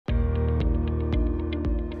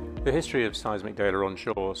The history of seismic data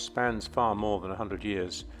onshore spans far more than 100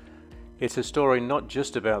 years. It's a story not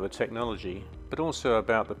just about the technology, but also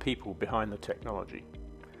about the people behind the technology.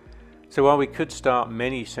 So while we could start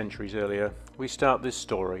many centuries earlier, we start this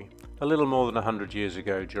story a little more than 100 years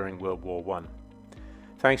ago during World War I.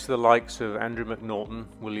 Thanks to the likes of Andrew McNaughton,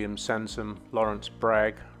 William Sansom, Lawrence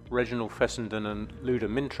Bragg, Reginald Fessenden and Luda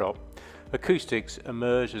Mintrop, acoustics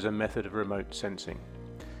emerged as a method of remote sensing.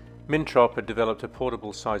 Mintrop had developed a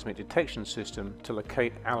portable seismic detection system to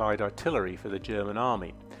locate Allied artillery for the German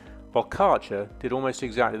army, while Karcher did almost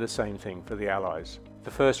exactly the same thing for the Allies.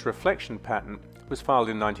 The first reflection patent was filed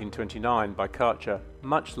in 1929 by Karcher,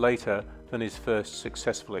 much later than his first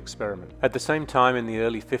successful experiment. At the same time, in the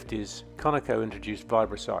early 50s, Conoco introduced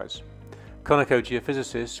vibrosize. Conoco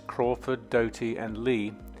geophysicists Crawford, Doty and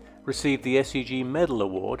Lee received the SEG Medal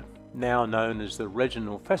Award, now known as the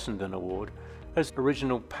Reginald Fessenden Award, as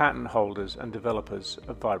original patent holders and developers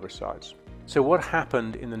of vibrosize. So what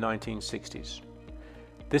happened in the 1960s?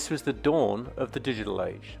 This was the dawn of the digital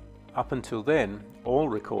age. Up until then, all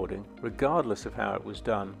recording, regardless of how it was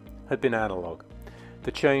done, had been analog.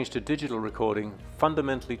 The change to digital recording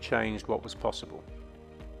fundamentally changed what was possible.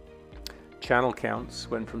 Channel counts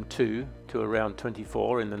went from 2 to around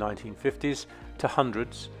 24 in the 1950s to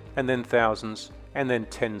hundreds, and then thousands, and then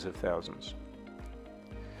tens of thousands.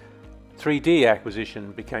 3D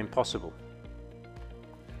acquisition became possible.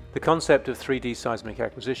 The concept of 3D seismic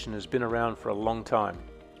acquisition has been around for a long time.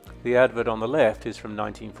 The advert on the left is from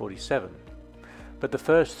 1947, but the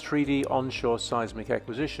first 3D onshore seismic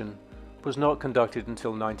acquisition was not conducted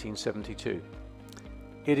until 1972.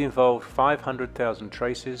 It involved 500,000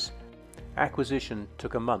 traces. Acquisition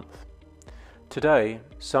took a month. Today,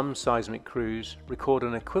 some seismic crews record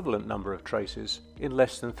an equivalent number of traces in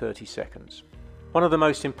less than 30 seconds. One of the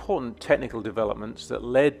most important technical developments that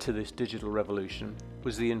led to this digital revolution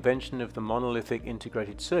was the invention of the monolithic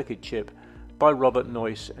integrated circuit chip by Robert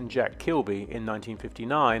Noyce and Jack Kilby in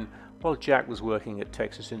 1959, while Jack was working at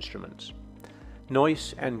Texas Instruments.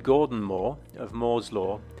 Noyce and Gordon Moore of Moore's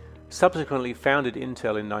Law subsequently founded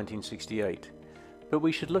Intel in 1968, but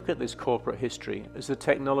we should look at this corporate history as the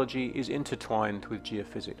technology is intertwined with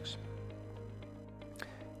geophysics.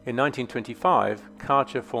 In 1925,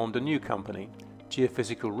 Karcher formed a new company,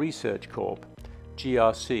 Geophysical Research Corp,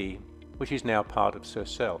 GRC, which is now part of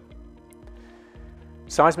Sercel.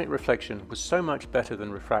 Seismic reflection was so much better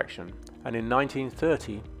than refraction, and in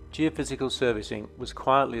 1930, Geophysical Servicing was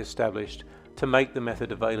quietly established to make the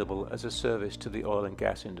method available as a service to the oil and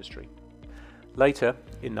gas industry. Later,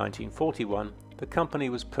 in 1941, the company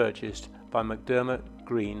was purchased by McDermott,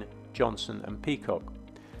 Green, Johnson and Peacock.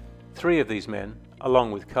 Three of these men,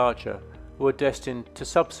 along with Karcher, were destined to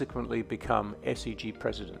subsequently become SEG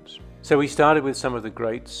presidents. So we started with some of the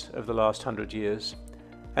greats of the last 100 years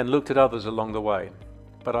and looked at others along the way.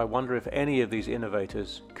 But I wonder if any of these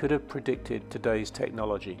innovators could have predicted today's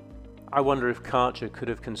technology. I wonder if Karcher could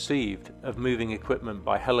have conceived of moving equipment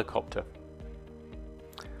by helicopter,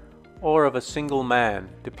 or of a single man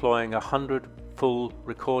deploying 100 full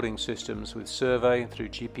recording systems with survey through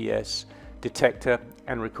GPS, detector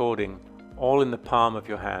and recording, all in the palm of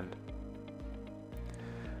your hand.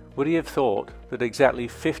 Would he have thought that exactly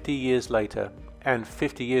 50 years later, and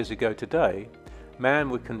 50 years ago today, man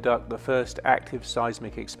would conduct the first active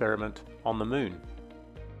seismic experiment on the moon?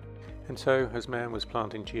 And so, as man was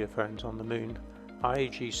planting geophones on the moon,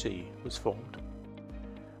 IAGC was formed.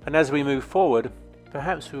 And as we move forward,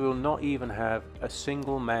 perhaps we will not even have a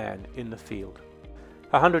single man in the field.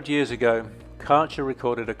 100 years ago, Karcher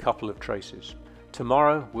recorded a couple of traces.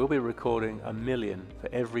 Tomorrow, we'll be recording 1 million for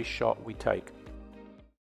every shot we take.